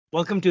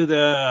Welcome to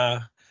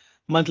the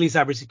monthly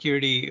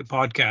cybersecurity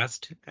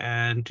podcast.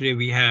 And today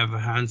we have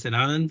Hans and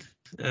Anand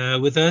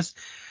with us,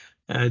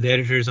 the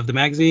editors of the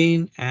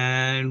magazine.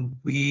 And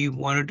we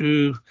wanted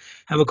to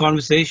have a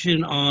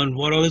conversation on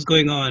what all is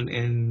going on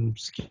in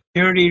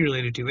security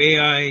related to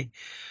AI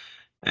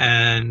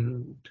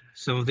and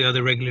some of the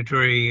other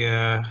regulatory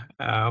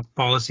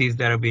policies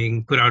that are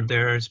being put out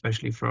there,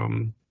 especially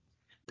from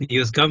the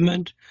US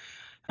government.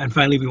 And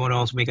finally, we want to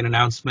also make an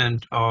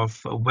announcement of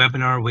a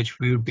webinar which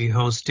we will be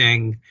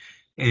hosting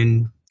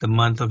in the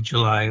month of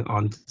July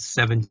on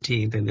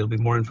 17th, and there'll be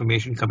more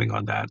information coming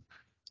on that.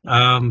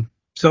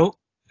 So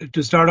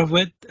to start off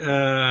with,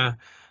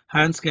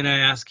 Hans, can I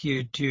ask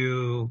you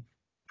to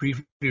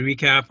briefly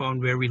recap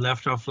on where we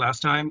left off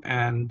last time,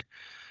 and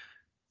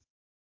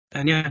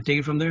yeah, take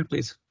it from there,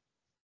 please.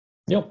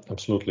 Yeah,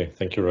 absolutely.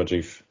 Thank you,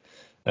 Rajiv.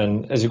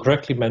 And as you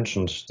correctly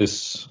mentioned,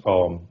 this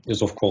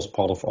is, of course,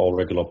 part of our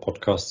regular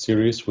podcast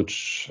series,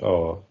 which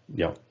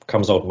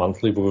comes out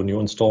monthly with a new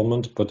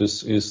installment. But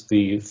this is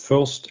the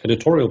first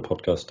editorial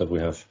podcast that we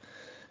have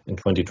in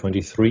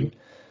 2023.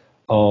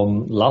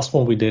 Last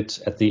one we did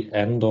at the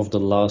end of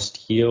the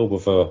last year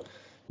with a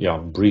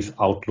brief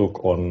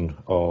outlook on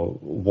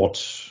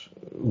what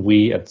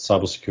we at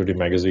Cybersecurity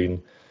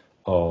Magazine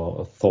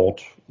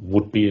thought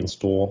would be in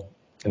store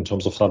in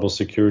terms of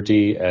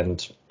cybersecurity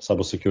and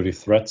cybersecurity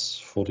threats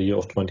for the year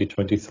of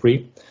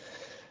 2023.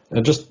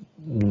 I just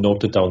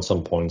noted down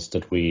some points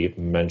that we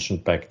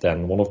mentioned back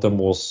then. One of them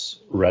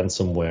was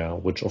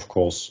ransomware, which of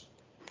course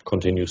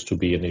continues to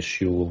be an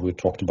issue. We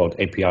talked about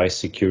API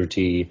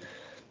security,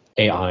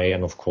 AI,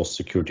 and of course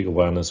security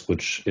awareness,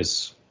 which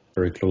is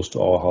very close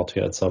to our heart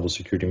here at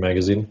Cybersecurity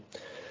Magazine.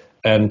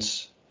 And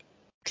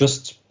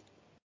just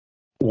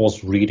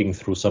was reading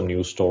through some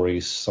news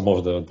stories, some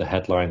of the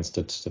headlines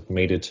that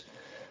made it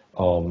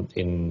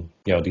in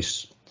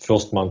this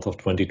first month of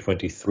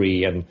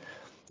 2023. And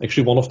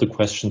actually one of the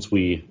questions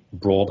we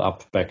brought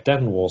up back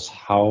then was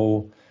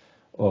how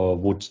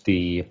would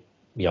the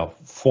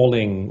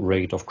falling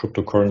rate of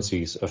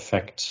cryptocurrencies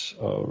affect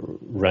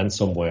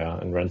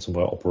ransomware and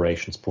ransomware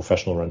operations,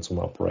 professional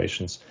ransomware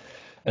operations.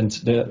 And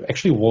there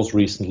actually was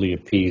recently a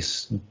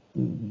piece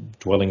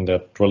dwelling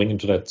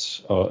into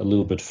that a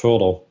little bit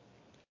further,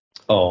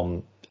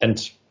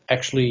 and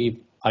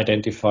actually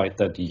identified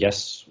that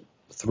yes,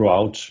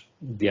 throughout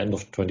the end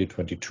of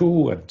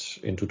 2022 and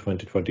into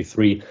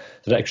 2023,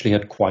 that actually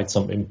had quite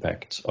some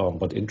impact.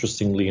 But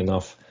interestingly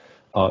enough,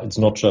 it's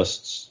not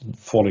just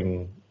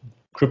falling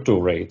crypto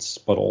rates,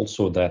 but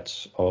also that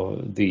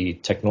the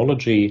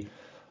technology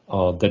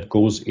that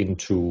goes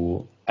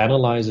into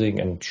analyzing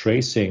and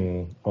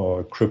tracing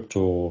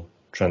crypto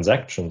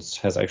transactions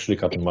has actually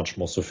gotten much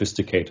more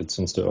sophisticated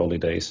since the early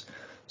days.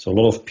 So a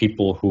lot of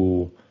people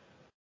who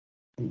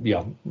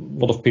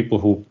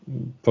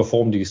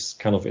perform these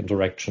kind of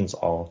interactions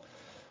are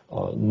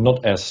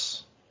not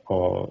as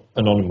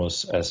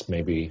anonymous as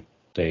maybe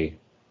they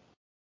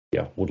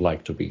would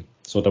like to be.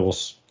 So that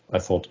was, I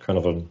thought, kind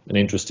of an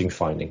interesting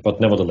finding.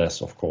 But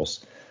nevertheless, of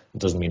course, it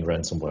doesn't mean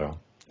ransomware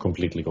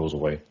completely goes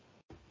away.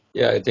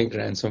 Yeah, I think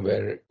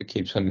ransomware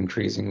keeps on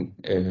increasing.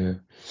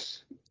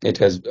 It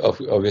has,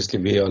 obviously,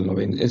 we all know,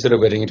 instead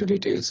of getting into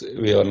details,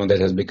 we all know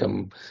that has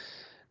become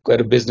quite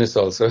a business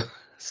also.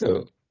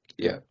 So,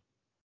 yeah,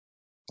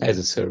 as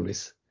a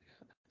service.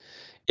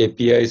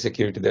 API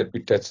security that we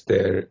touched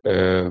there,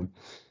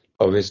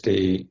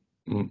 obviously,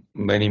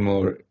 many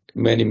more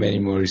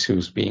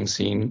issues being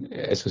seen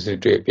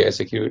associated to API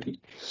security,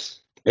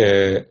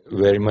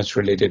 very much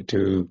related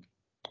to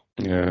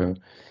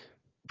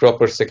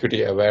proper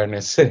security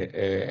awareness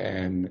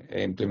and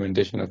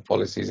implementation of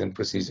policies and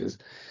procedures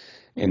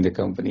in the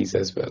companies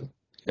as well.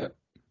 Yeah.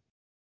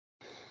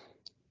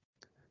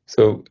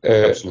 So,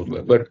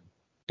 Absolutely.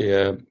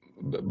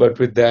 but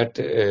with that,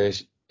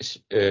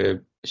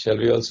 shall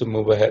we also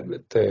move ahead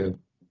with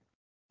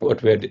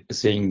what we're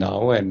seeing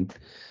now and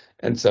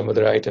some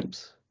other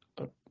items?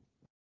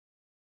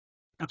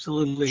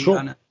 Absolutely, Sure.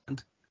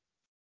 Anand.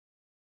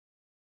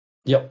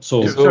 Yeah.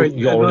 So Sorry,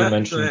 you already go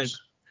mentioned.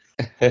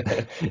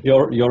 ahead. You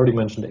already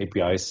mentioned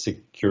API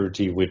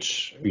security,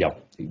 which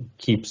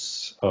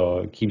keeps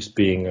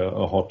being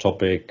a hot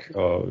topic.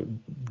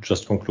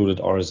 Just concluded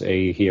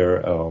RSA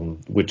here,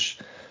 which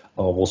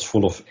was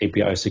full of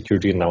API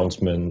security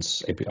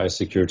announcements, API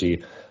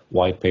security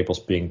white papers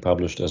being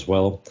published as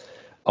well.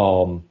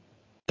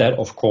 That,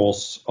 of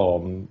course,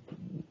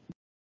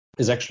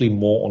 is actually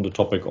more on the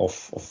topic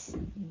of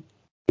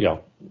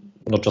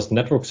not just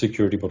network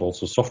security, but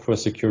also software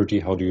security.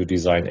 How do you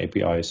design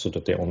APIs so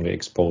that they only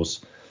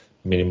expose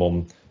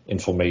minimum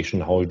information?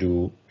 How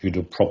do you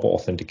do proper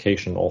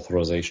authentication,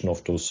 authorization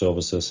of those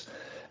services?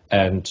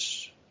 And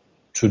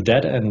to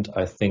that end,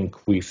 I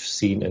think we've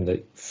seen in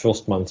the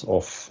first month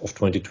of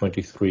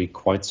 2023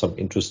 quite some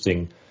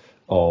interesting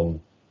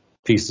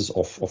pieces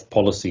of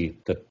policy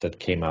that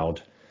came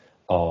out.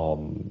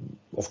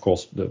 Of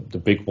course, the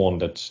big one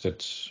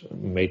that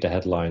made the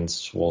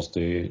headlines was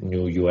the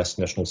new U.S.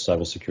 National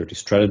Cybersecurity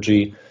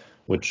Strategy,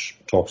 which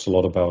talks a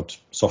lot about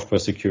software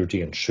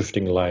security and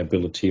shifting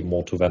liability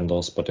more to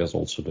vendors. But there's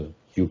also the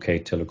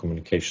UK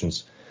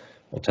Telecommunications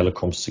or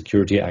Telecoms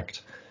Security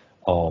Act.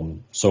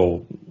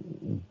 So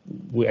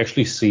we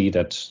actually see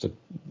that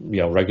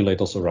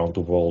regulators around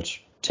the world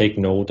take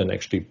note and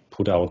actually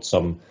put out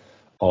some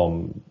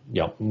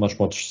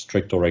much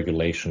stricter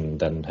regulation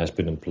than has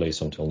been in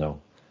place until now.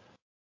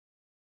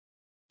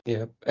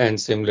 Yeah, and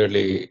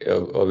similarly,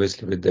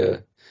 obviously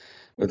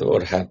with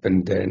what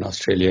happened there in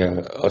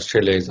Australia,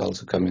 Australia is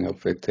also coming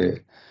up with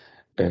their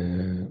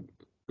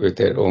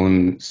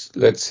own,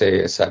 let's say,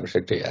 a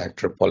cybersecurity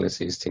act or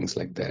policies, things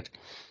like that.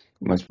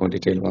 Much more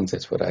detailed ones.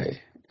 That's what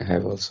I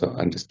have also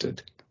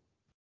understood.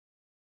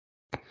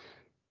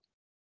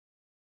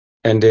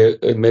 And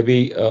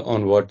maybe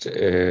on what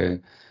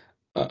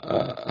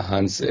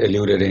Hans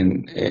alluded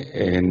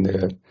in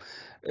the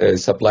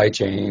supply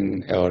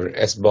chain or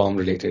SBOM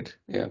related,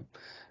 yeah.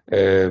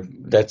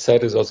 That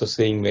side is also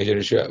seeing major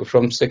issue.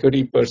 From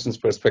security person's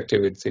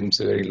perspective, it seems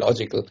very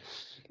logical,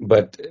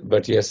 but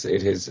yes,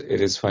 it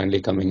is finally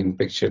coming in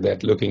picture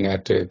that looking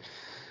at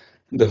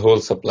the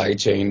whole supply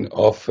chain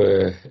of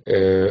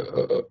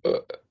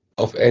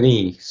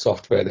any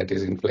software that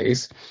is in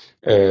place,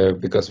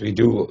 because we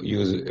do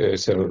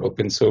use several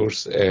open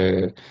source,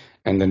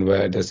 and then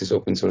where does this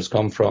open source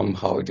come from,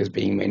 how it is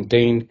being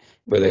maintained,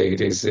 whether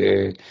it is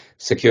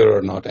secure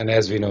or not. And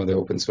as we know, the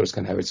open source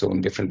can have its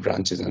own different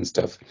branches and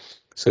stuff.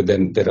 So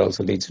then that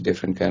also leads to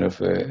different kind of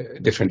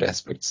different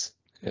aspects.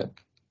 Yeah.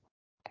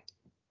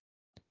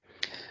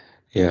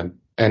 Yeah,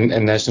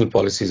 and national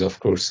policies, of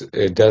course,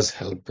 it does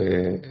help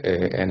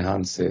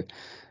enhance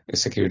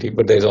security,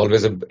 but there's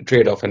always a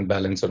trade-off and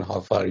balance on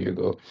how far you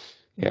go.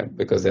 Yeah,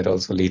 because that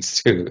also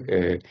leads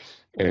to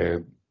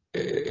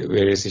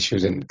various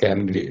issues and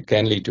can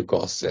lead to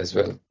costs as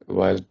well,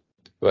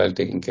 while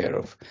taking care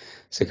of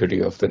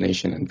security of the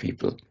nation and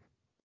people.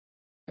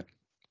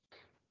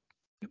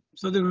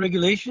 So the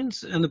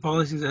regulations and the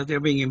policies as they're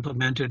being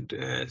implemented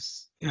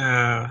is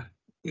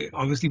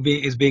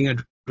is being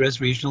addressed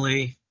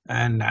regionally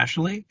and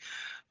nationally.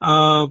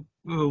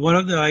 One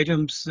of the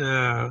items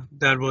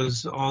that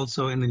was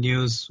also in the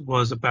news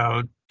was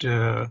about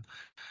the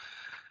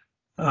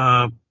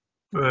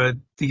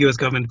U.S.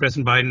 government,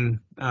 President Biden,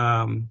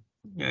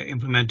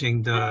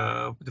 implementing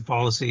the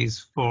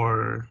policies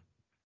for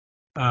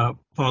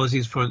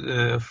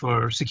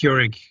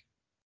securing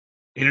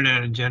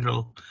internet in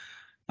general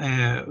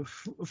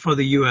for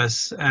the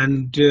U.S.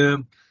 And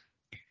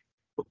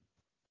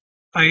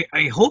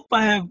I hope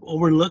I have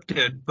overlooked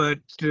it, but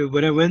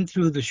when I went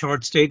through the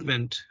short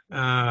statement,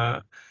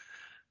 and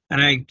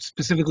I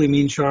specifically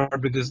mean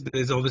short because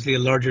there's obviously a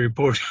larger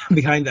report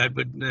behind that,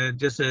 but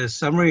just a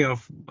summary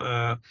of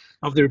the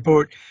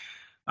report,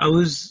 I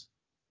was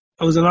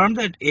alarmed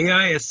that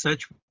AI as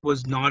such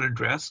was not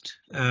addressed.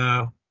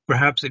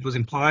 Perhaps it was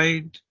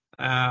implied,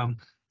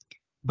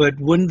 but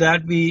wouldn't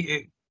that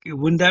be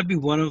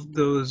one of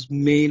those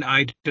main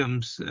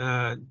items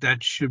that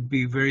should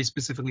be very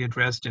specifically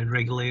addressed and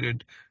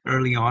regulated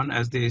early on,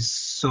 as there's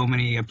so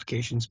many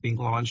applications being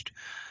launched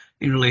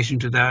in relation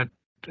to that?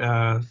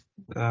 I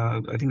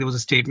think there was a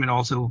statement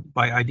also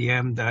by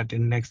IBM that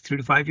in the next 3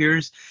 to 5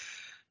 years,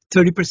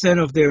 30%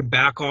 of their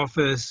back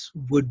office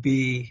would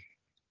be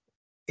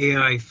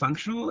AI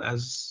functional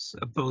as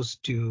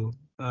opposed to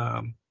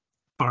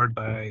powered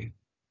by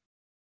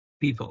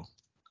people.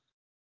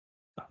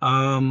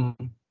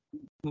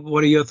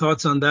 What are your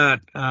thoughts on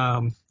that?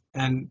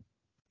 And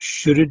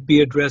should it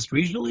be addressed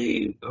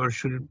regionally, or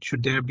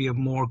should there be a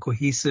more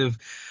cohesive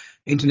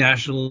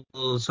international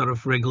sort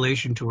of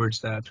regulation towards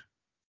that?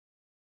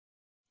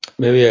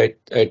 Maybe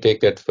I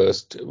take that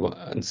first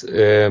once.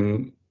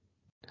 In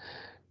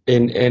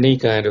any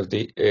kind of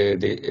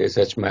the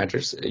such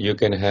matters, you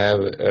can have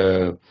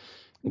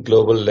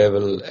global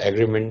level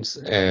agreements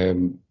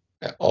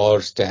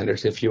or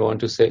standards, if you want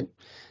to say,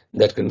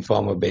 that can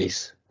form a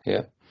base.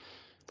 Yeah.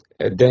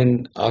 And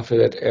then after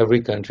that,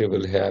 every country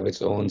will have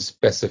its own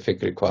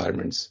specific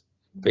requirements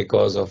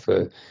because of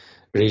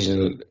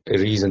regional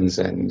reasons,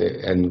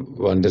 and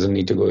one doesn't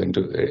need to go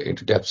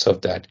into depths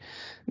of that.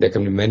 There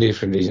can be many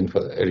different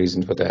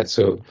reasons for that.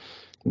 So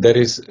that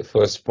is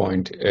first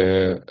point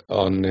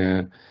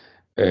on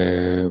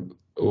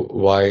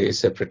why a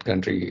separate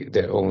country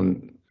their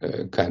own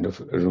kind of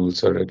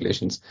rules or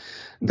regulations.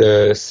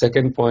 The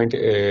second point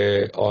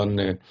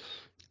on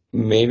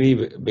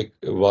maybe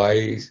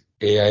why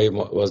AI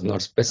was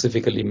not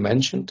specifically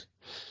mentioned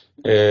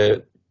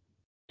in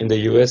the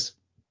US.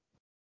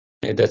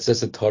 That's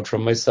just a thought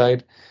from my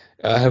side.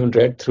 I haven't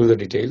read through the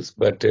details,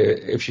 but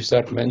if you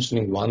start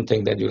mentioning one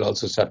thing, then you'll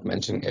also start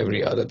mentioning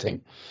every other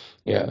thing.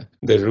 Yeah,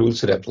 the rules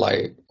should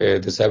apply. The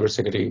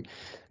cybersecurity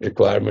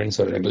requirements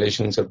or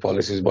regulations or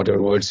policies,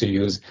 whatever words you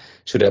use,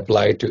 should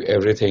apply to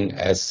everything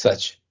as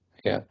such.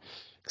 Yeah.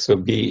 So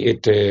be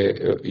it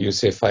you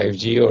say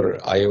 5G or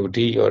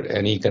IoT or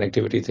any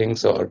connectivity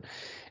things or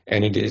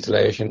any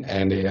digitalization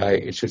and AI,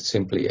 it should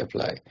simply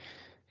apply.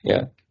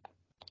 Yeah.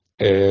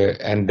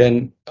 And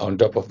then on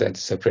top of that,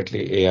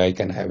 separately, AI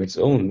can have its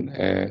own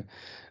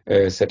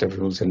set of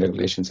rules and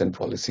regulations and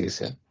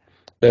policies.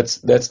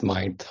 That's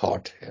my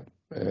thought.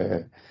 Uh,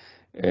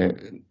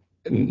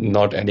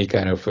 Not any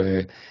kind of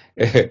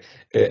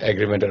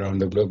agreement around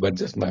the globe, but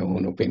just my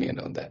own opinion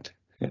on that.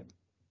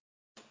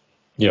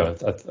 Yeah,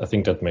 I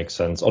think that makes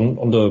sense.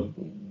 On the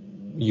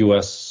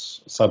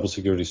US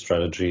cybersecurity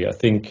strategy, I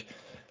think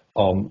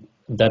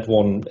that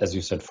one, as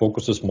you said,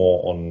 focuses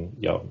more on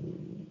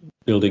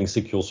building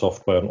secure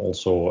software and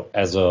also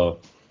as a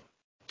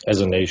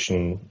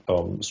nation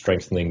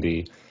strengthening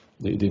the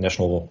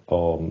national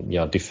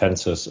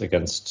defenses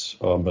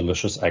against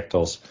malicious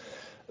actors.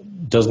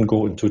 Doesn't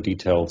go into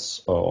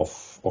details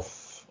of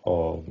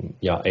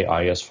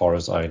AI as far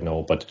as I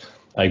know, but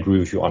I agree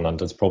with you,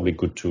 Anand. It's probably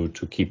good to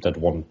keep that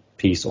one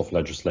piece of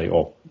legislation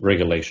or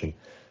regulation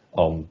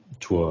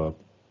to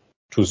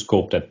a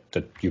scope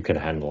that you can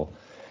handle.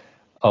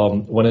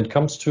 When it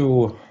comes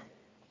to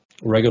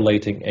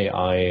regulating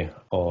AI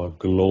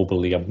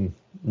globally, I'm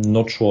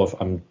not sure if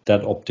I'm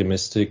that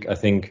optimistic. I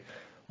think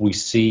we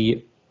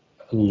see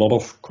a lot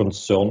of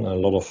concern and a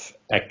lot of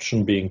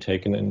action being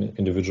taken in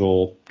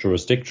individual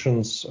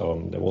jurisdictions.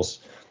 There was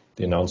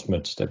the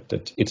announcement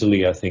that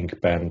Italy, I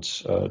think, banned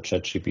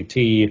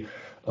ChatGPT.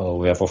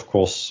 We have, of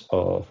course,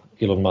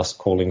 Elon Musk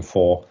calling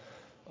for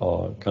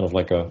kind of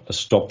like a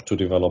stop to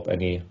develop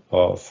any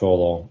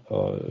further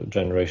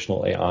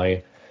generational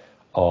AI,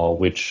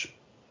 which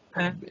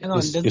Hang on,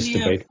 doesn't is he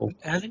have? debatable.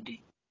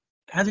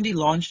 Hasn't he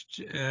launched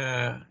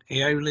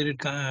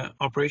AI-related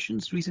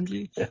operations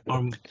recently,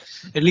 or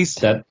at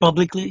least That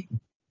publicly?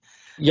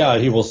 Yeah,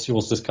 he was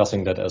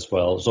discussing that as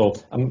well. So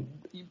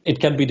it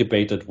can be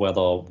debated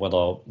whether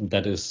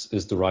that is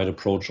the right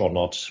approach or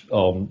not.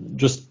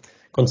 Just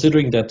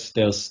considering that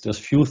there's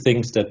few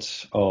things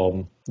that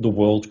the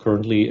world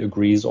currently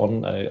agrees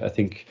on, I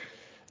think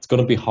it's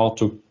going to be hard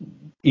to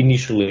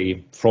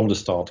initially from the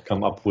start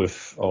come up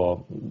with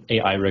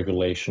AI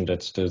regulation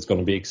that's going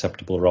to be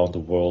acceptable around the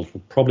world.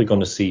 We're probably going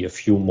to see a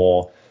few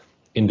more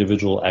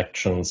individual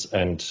actions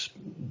and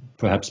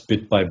perhaps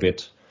bit by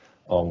bit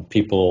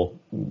people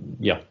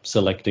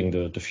selecting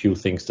the few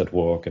things that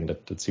work and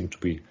that seem to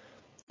be the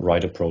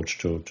right approach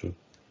to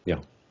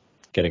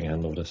getting a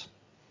hand of this.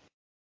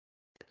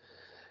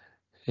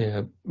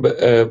 Yeah,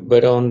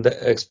 but on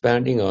the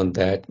expanding on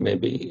that,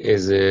 maybe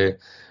is a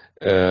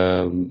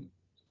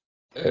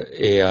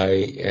AI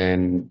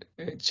and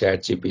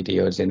chat GPT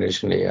or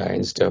generational AI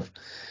and stuff.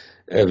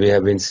 We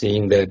have been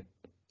seeing that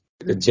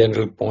the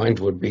general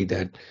point would be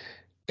that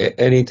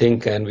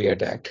anything can be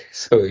attacked.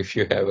 So if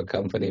you have a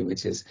company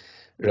which is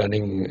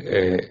running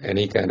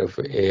any kind of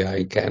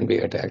AI can be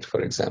attacked,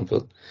 for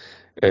example.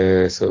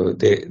 So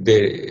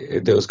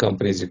those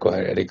companies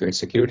require adequate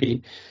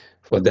security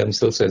for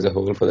themselves as a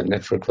whole, for the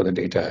network, for the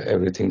data,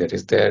 everything that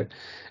is there.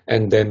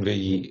 And then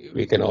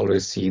we can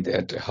always see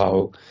that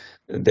how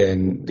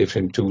then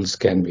different tools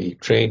can be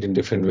trained in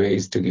different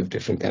ways to give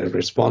different kind of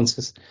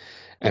responses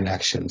and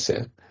actions,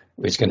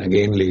 which can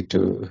again lead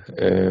to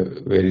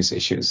various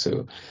issues.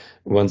 So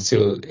one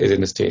still is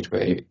in a state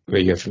where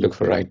you have to look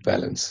for right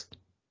balance.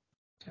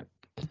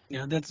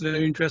 Yeah, that's a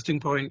very interesting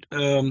point.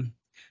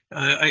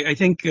 I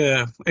think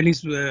at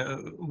least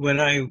when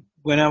I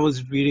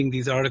was reading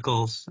these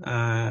articles,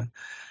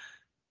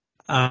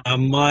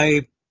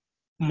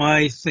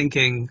 my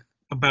thinking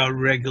about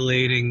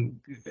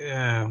regulating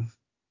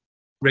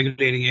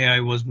AI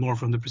was more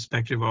from the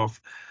perspective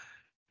of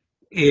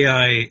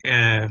AI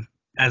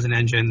as an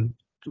engine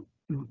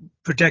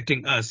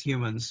protecting us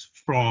humans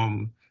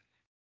from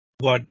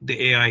what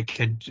AI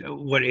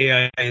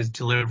is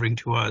delivering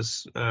to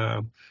us,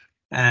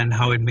 and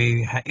how it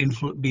may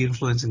be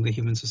influencing the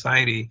human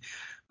society.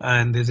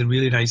 And there's a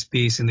really nice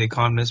piece in The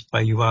Economist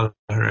by Yuval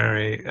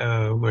Harari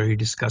where he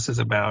discusses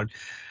about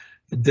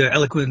the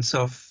eloquence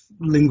of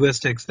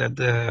linguistics that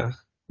the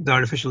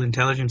artificial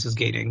intelligence is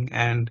gaining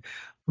and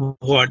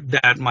what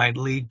that might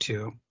lead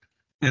to.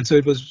 And so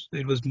it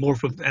was more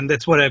from, and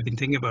that's what I've been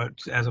thinking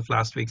about as of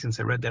last week since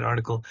I read that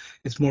article.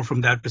 It's more from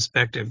that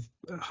perspective.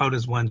 How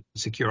does one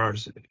secure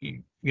ours,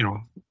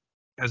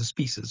 as a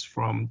species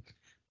from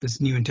this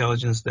new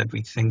intelligence that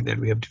we think that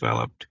we have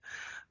developed?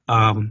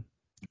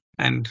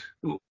 And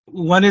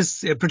one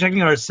is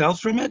protecting ourselves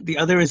from it. The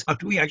other is how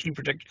do we actually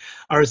protect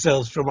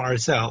ourselves from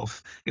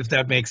ourselves, if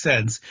that makes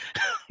sense.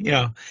 you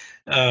know,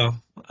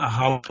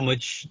 how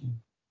much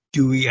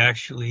do we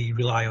actually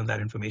rely on that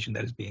information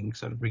that is being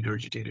sort of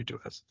regurgitated to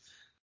us?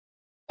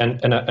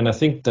 And I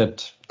think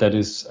that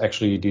is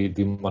actually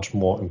the much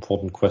more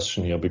important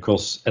question here,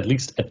 because at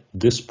least at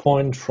this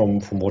point, from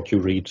what you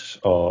read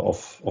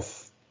of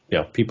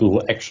people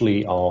who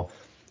actually are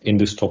in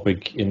this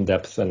topic in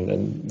depth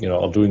and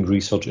are doing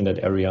research in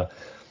that area,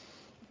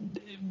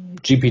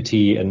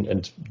 GPT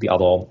and the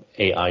other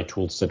AI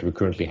tools that we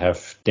currently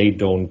have, they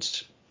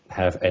don't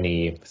have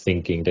any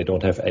thinking. They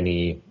don't have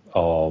any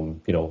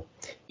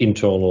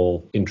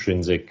internal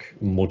intrinsic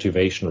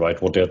motivation,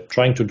 right? What they're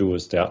trying to do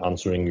is they're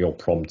answering your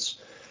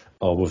prompts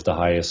with the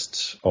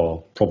highest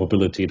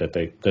probability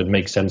that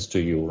makes sense to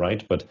you,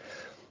 right? But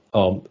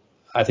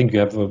I think you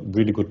have a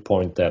really good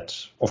point that,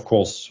 of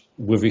course,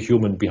 with a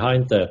human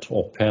behind that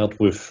or paired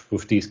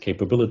with these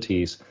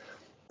capabilities,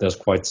 there's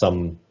quite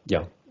some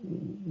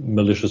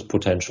malicious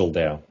potential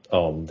there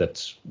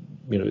that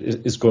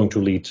is going to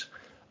lead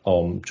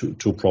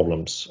to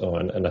problems,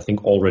 and I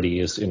think already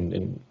is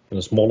in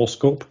a smaller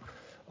scope,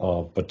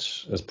 but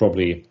there's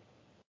probably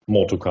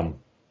more to come.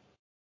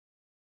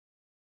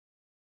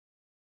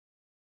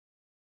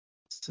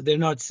 So they're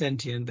not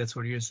sentient. That's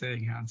what you're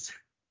saying, Hans.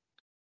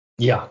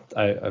 Yeah,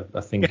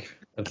 I think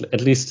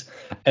at least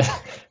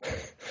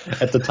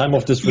at the time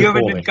of this You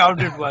haven't recording,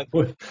 encountered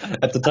one.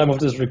 at the time of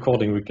this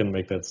recording, we can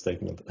make that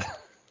statement.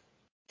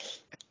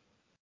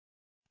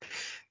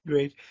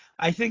 Great.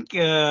 I think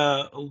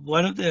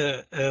one of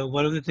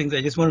the things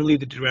I just want to leave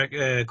the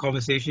direct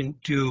conversation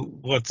to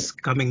what's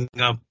coming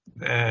up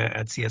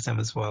at CSM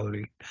as well.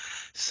 Right?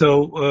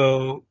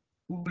 So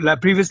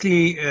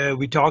previously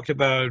we talked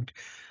about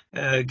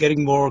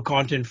getting more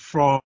content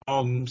from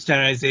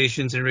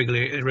standardizations and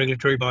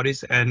regulatory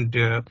bodies, and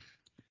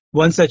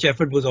one such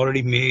effort was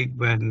already made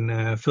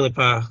when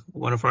Philippa,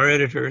 one of our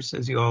editors,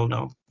 as you all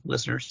know,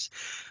 listeners,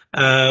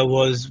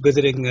 was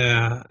visiting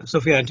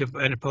Sophia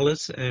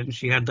Antipolis, and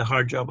she had the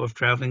hard job of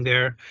traveling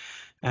there.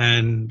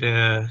 And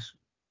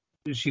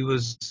she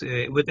was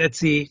with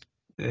Etsy.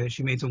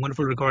 She made some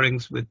wonderful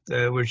recordings with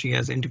where she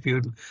has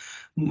interviewed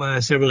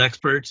several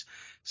experts.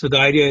 So the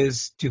idea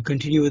is to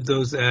continue with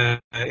those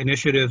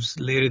initiatives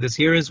later this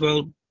year as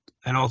well.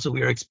 And also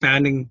we are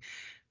expanding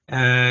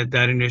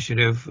that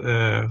initiative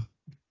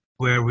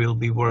where we'll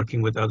be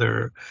working with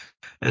other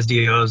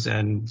SDOs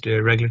and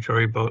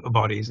regulatory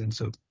bodies. And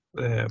so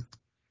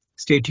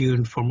stay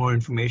tuned for more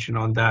information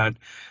on that.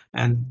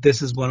 And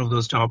this is one of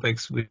those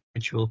topics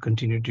which will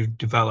continue to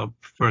develop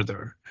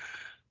further.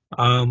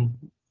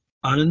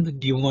 Anand,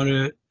 do you want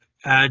to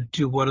add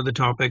to what are the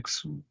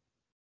topics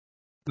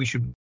we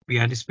should be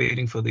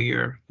anticipating for the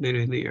year, later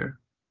in the year?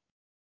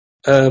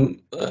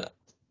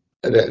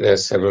 There are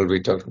several. We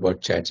talked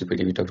about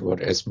ChatGPT, we talked about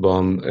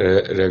SBOM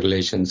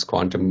regulations,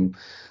 quantum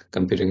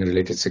computing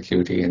related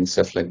security and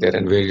stuff like that,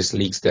 and various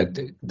leaks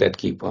that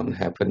keep on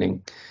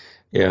happening.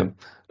 Yeah.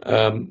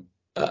 I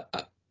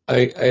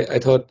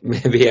thought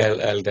maybe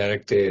I'll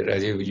direct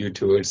Rajiv you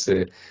towards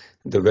the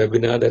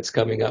webinar that's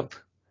coming up.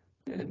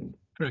 And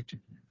Correct.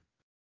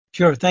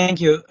 Sure, thank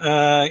you.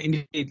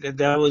 Indeed,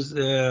 that was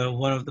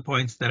one of the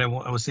points that I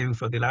was saving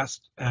for the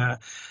last.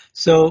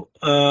 So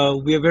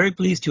we are very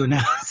pleased to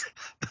announce.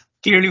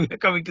 Clearly, we are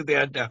coming to the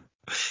end now.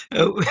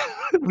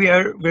 We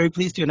are very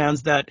pleased to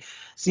announce that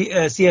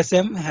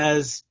CSM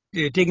has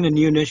taken a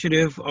new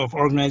initiative of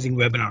organizing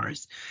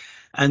webinars,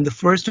 and the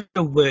first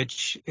of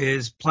which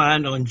is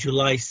planned on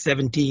July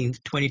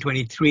 17th,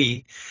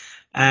 2023,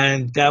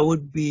 and that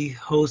would be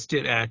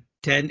hosted at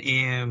 10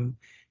 a.m.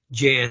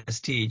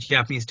 JST,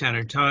 Japanese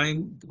Standard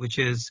Time, which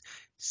is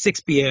 6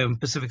 p.m.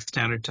 Pacific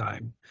Standard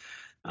Time.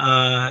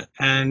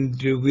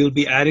 And we'll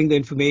be adding the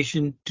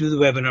information to the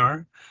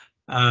webinar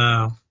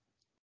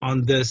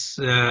on this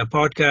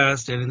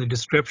podcast and in the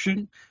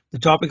description. The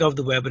topic of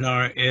the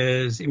webinar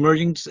is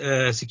Emerging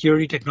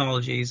Security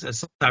Technologies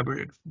by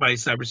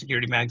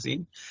Cybersecurity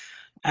Magazine.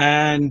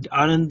 And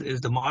Anand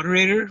is the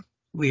moderator.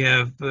 We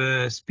have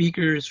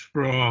speakers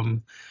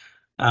from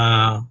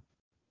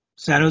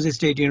San Jose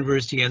State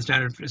University and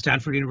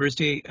Stanford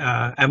University,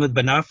 Ahmed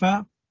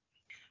Banafa,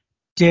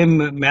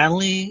 Tim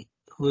Manley,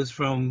 who is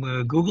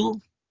from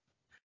Google,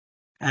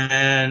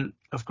 and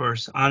of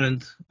course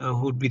Anand,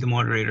 who would be the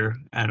moderator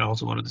and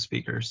also one of the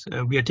speakers.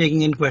 We are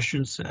taking in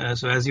questions,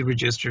 so as you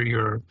register,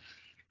 you're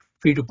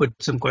free to put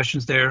some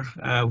questions there.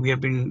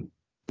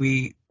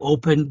 We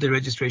opened the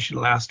registration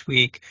last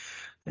week.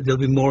 There'll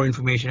be more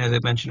information, as I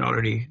mentioned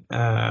already,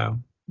 that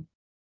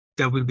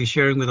we'll be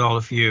sharing with all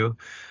of you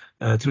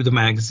through the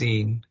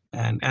magazine.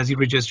 And as you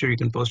register, you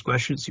can post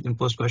questions. You can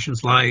post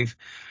questions live,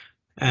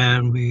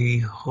 and we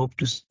hope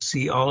to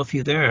see all of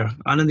you there.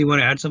 Anand, you want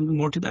to add something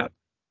more to that?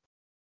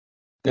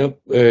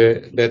 Nope,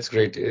 that's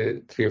great.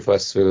 Three of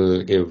us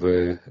will give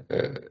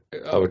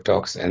our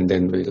talks, and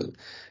then we'll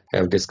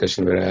have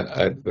discussion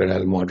where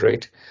I'll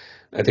moderate.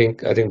 I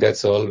think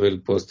that's all. We'll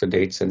post the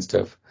dates and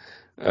stuff.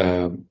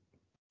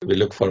 We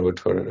look forward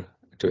to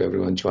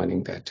everyone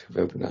joining that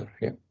webinar.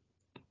 Yeah.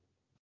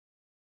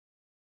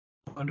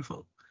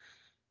 Wonderful.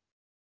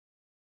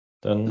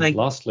 Then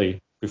lastly,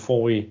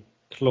 before we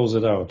close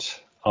it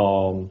out,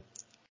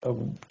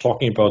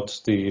 talking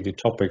about the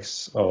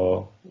topics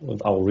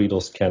that our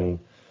readers can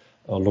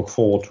look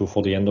forward to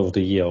for the end of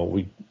the year,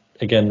 we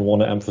again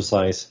want to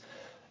emphasize,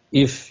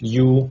 if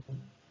you,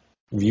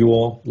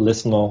 viewer,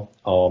 listener,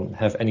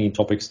 have any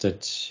topics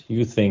that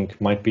you think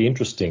might be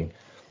interesting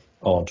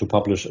to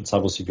publish at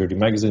Cybersecurity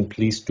Magazine,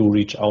 please do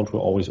reach out.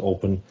 We're always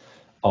open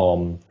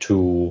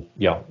to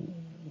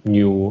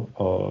new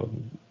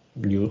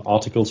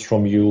articles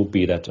from you,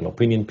 be that an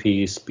opinion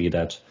piece, be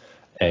that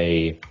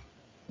a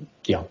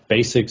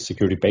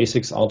security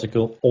basics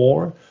article,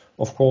 or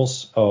of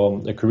course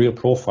a career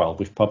profile.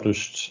 We've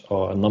published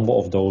a number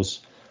of those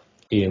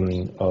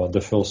in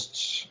the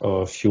first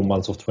few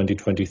months of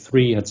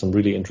 2023. Had some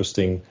really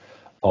interesting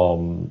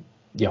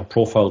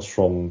profiles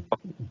from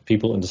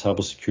people in the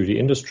cybersecurity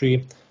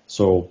industry.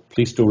 So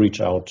please do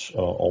reach out.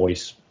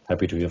 Always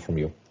happy to hear from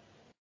you.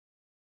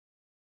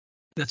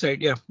 That's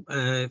right. Yeah.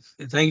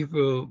 Thank you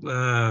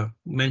for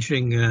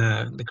mentioning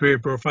the career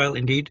profile.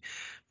 Indeed.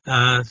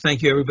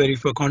 Thank you, everybody,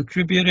 for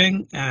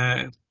contributing.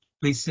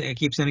 Please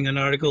keep sending in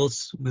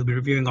articles. We'll be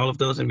reviewing all of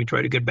those, and we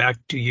try to get back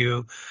to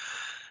you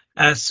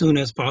as soon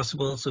as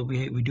possible. So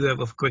we do have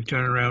a quick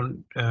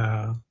turnaround.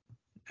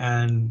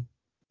 And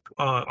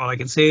all I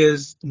can say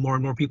is more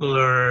and more people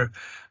are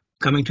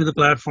coming to the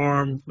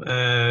platform,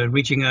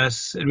 reaching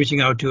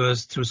out to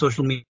us through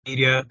social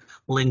media,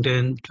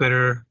 LinkedIn,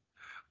 Twitter,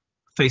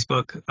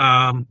 Facebook.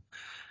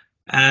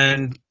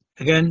 And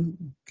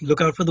again,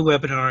 look out for the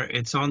webinar.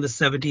 It's on the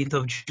 17th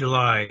of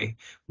July.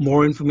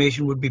 More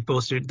information would be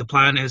posted. The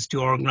plan is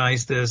to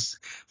organize this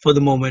for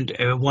the moment,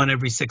 one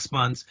every 6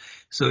 months.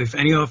 So if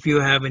any of you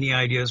have any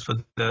ideas for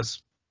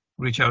this,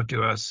 reach out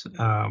to us,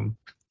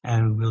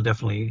 and we'll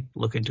definitely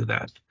look into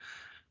that.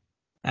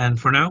 And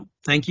for now,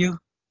 thank you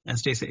and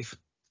stay safe.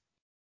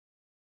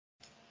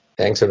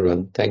 Thanks,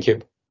 everyone. Thank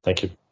you. Thank you.